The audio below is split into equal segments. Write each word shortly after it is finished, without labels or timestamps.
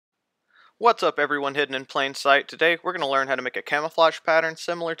What's up everyone hidden in plain sight? Today we're going to learn how to make a camouflage pattern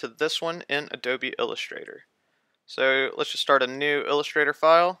similar to this one in Adobe Illustrator. So let's just start a new Illustrator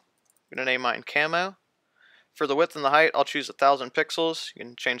file. I'm going to name mine Camo. For the width and the height I'll choose 1000 pixels. You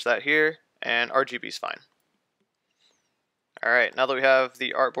can change that here, and RGB is fine. Alright, now that we have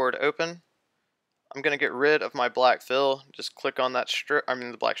the artboard open, I'm going to get rid of my black fill. Just click on that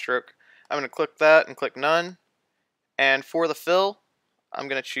the black stroke. I'm going to click that and click none. And for the fill, I'm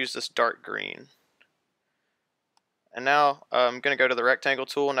going to choose this dark green. And now I'm going to go to the rectangle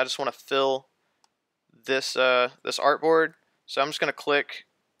tool, and I just want to fill this this artboard. So I'm just going to click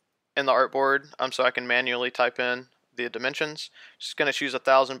in the artboard so I can manually type in the dimensions. Just going to choose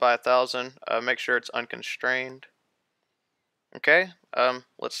 1000 by 1000. Make sure it's unconstrained. Okay,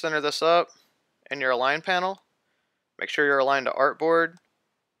 let's center this up in your align panel. Make sure you're aligned to artboard,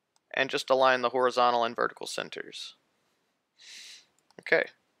 and just align the horizontal and vertical centers. Okay.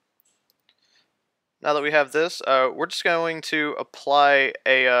 Now that we have this, we're just going to apply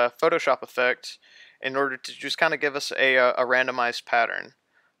a Photoshop effect in order to just kind of give us a randomized pattern.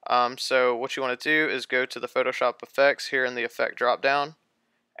 So what you want to do is go to the Photoshop effects here in the effect drop down,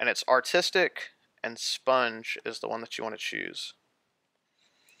 and it's artistic and sponge is the one that you want to choose.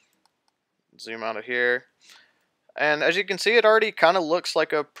 Zoom out of here. And as you can see, it already kind of looks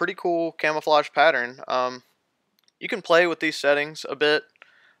like a pretty cool camouflage pattern. You can play with these settings a bit.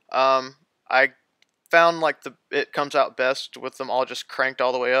 I found like it comes out best with them all just cranked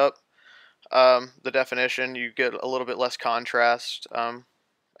all the way up. The definition, you get a little bit less contrast, and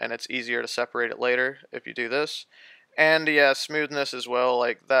it's easier to separate it later if you do this. And yeah, smoothness as well,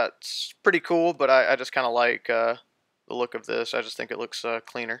 like that's pretty cool, but I just kind of like the look of this. I just think it looks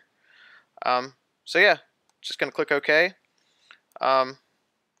cleaner. So yeah, just gonna click OK.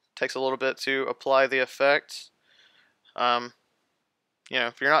 Takes a little bit to apply the effect. You know,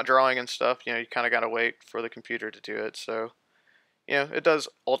 if you're not drawing and stuff, you know, you kind of got to wait for the computer to do it. So, you know, it does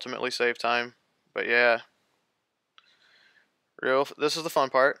ultimately save time. But yeah, this is the fun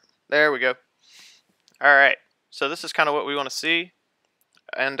part. There we go. All right, so this is kind of what we want to see.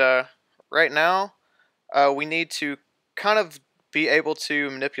 And right now, we need to kind of be able to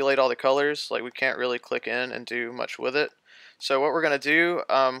manipulate all the colors. Like we can't really click in and do much with it. So what we're going to do,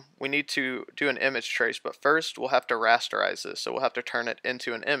 we need to do an image trace, but first we'll have to rasterize this. So we'll have to turn it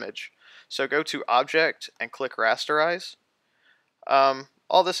into an image. So go to Object and click Rasterize.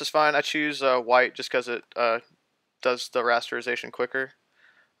 All this is fine. I choose white just because it does the rasterization quicker.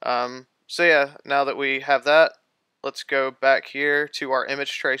 So yeah, now that we have that, let's go back here to our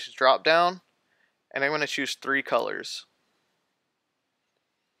image trace drop down, and I'm going to choose 3 colors.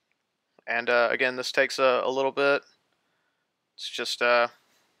 And again, this takes a little bit. It's just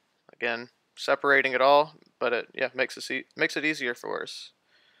again separating it all, but it makes it easier for us.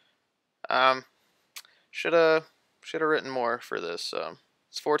 Should have written more for this.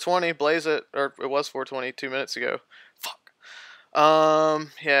 It's 420. Blaze it, or it was 420 2 minutes ago. Fuck.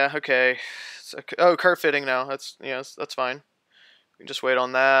 Yeah. Okay. Oh, curve fitting now. That's that's fine. We can just wait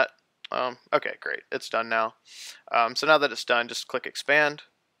on that. Okay, great. It's done now. So now that it's done, just click expand.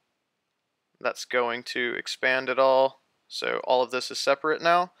 That's going to expand it all. So all of this is separate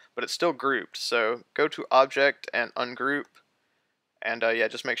now, but it's still grouped. So go to Object and Ungroup, and yeah,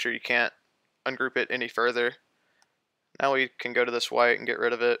 just make sure you can't ungroup it any further. Now we can go to this white and get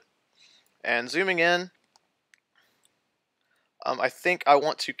rid of it. And zooming in, I think I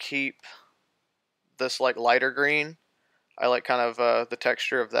want to keep this like lighter green. I like kind of the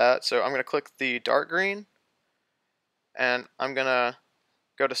texture of that. So I'm going to click the dark green, and I'm going to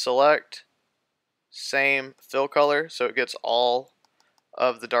go to Select, same fill color, so it gets all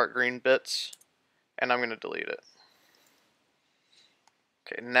of the dark green bits, and I'm going to delete it.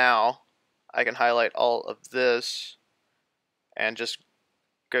 Okay, now I can highlight all of this and just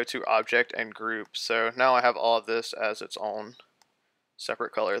go to Object and Group. So now I have all of this as its own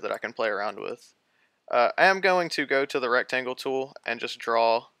separate color that I can play around with. I am going to go to the rectangle tool and just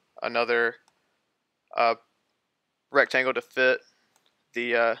draw another rectangle to fit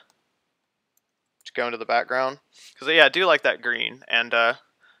the to go into the background, because yeah, I do like that green. And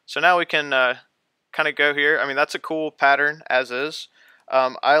so now we can kind of go here. I mean, that's a cool pattern as is.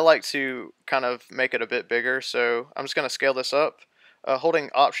 I like to kind of make it a bit bigger, so I'm just going to scale this up. Holding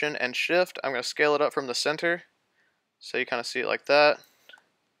Option and Shift, I'm going to scale it up from the center, so you kind of see it like that.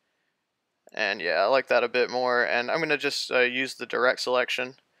 And yeah, I like that a bit more. And I'm going to just use the direct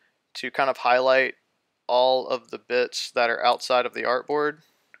selection to kind of highlight all of the bits that are outside of the artboard.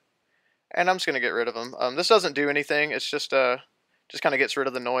 And I'm just going to get rid of them. This doesn't do anything. It's just kind of gets rid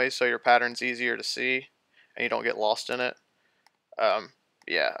of the noise, so your pattern's easier to see and you don't get lost in it.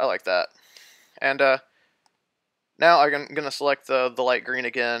 Yeah, I like that. And now I'm going to select the light green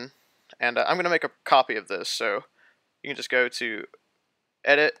again, and I'm going to make a copy of this. So you can just go to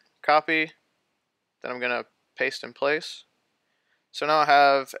Edit, Copy, then I'm going to paste in place. So now I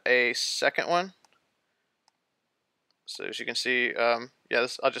have a second one. So as you can see, I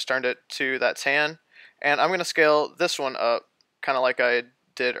just turned it to that tan, and I'm going to scale this one up, kind of like I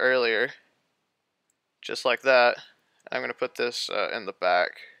did earlier, just like that. I'm going to put this in the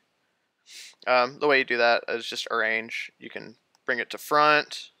back. The way you do that is just arrange. You can bring it to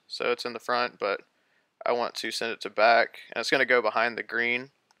front, so it's in the front, but I want to send it to back, and it's going to go behind the green.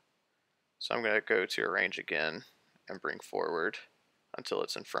 So I'm going to go to arrange again and bring forward until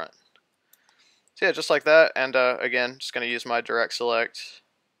it's in front. So yeah, just like that, and again, just going to use my direct select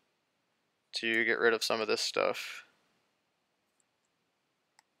to get rid of some of this stuff.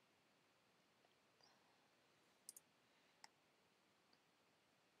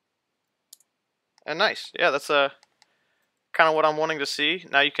 And nice, yeah, that's kind of what I'm wanting to see.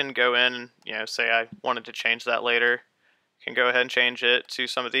 Now you can go in and, say I wanted to change that later. You can go ahead and change it to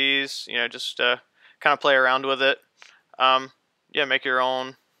some of these, just kind of play around with it. Yeah, make your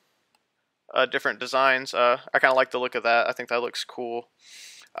own different designs. I kind of like the look of that. I think that looks cool.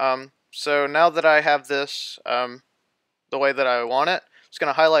 So now that I have this the way that I want it, I'm just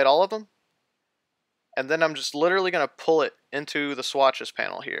going to highlight all of them, and then I'm just literally going to pull it into the swatches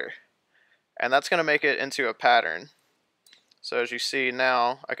panel here, and that's going to make it into a pattern. So as you see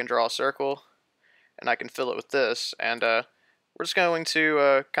now, I can draw a circle, and I can fill it with this, and we're just going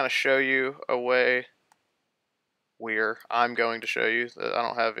to kind of show you a way where I'm going to show you that I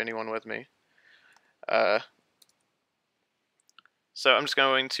don't have anyone with me. So I'm just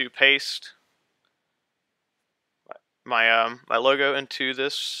going to paste my my logo into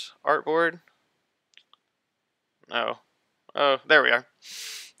this artboard. Oh, there we are.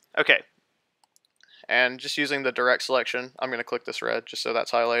 Okay, and just using the direct selection, I'm going to click this red just so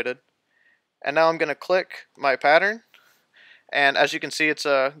that's highlighted. And now I'm going to click my pattern, and as you can see, it's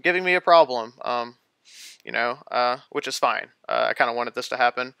giving me a problem. Which is fine. I kind of wanted this to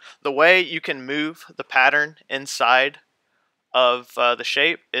happen. The way you can move the pattern inside of the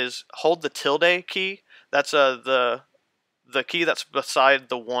shape is hold the tilde key. That's the key that's beside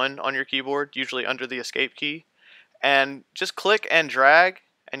the 1 on your keyboard, usually under the escape key, and just click and drag,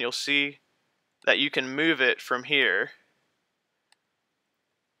 and you'll see that you can move it from here.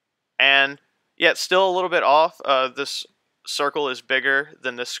 And yeah, it's still a little bit off. This circle is bigger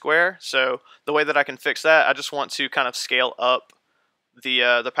than this square, so the way that I can fix that, I just want to kind of scale up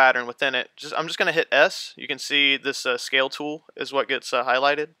the pattern within it. I'm just going to hit S. You can see this scale tool is what gets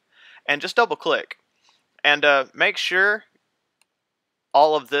highlighted, and just double click, and make sure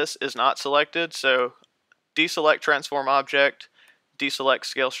all of this is not selected. So deselect transform object, deselect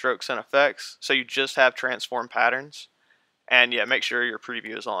scale strokes and effects, so you just have transform patterns, and yeah, make sure your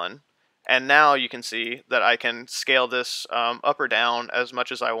preview is on. And now you can see that I can scale this up or down as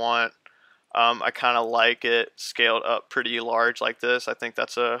much as I want. I kind of like it scaled up pretty large like this. I think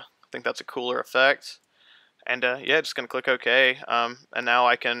that's a cooler effect. And yeah, just gonna click OK. And now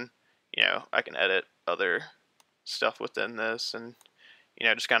I can edit other stuff within this, and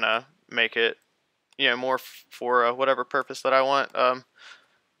just kind of make it more for whatever purpose that I want.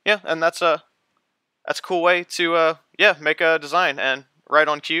 Yeah, and that's a cool way to make a design, and right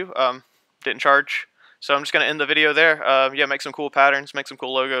on cue. Didn't charge, so I'm just gonna end the video there. Yeah, make some cool patterns, make some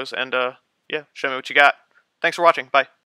cool logos, and yeah, show me what you got. Thanks for watching. Bye.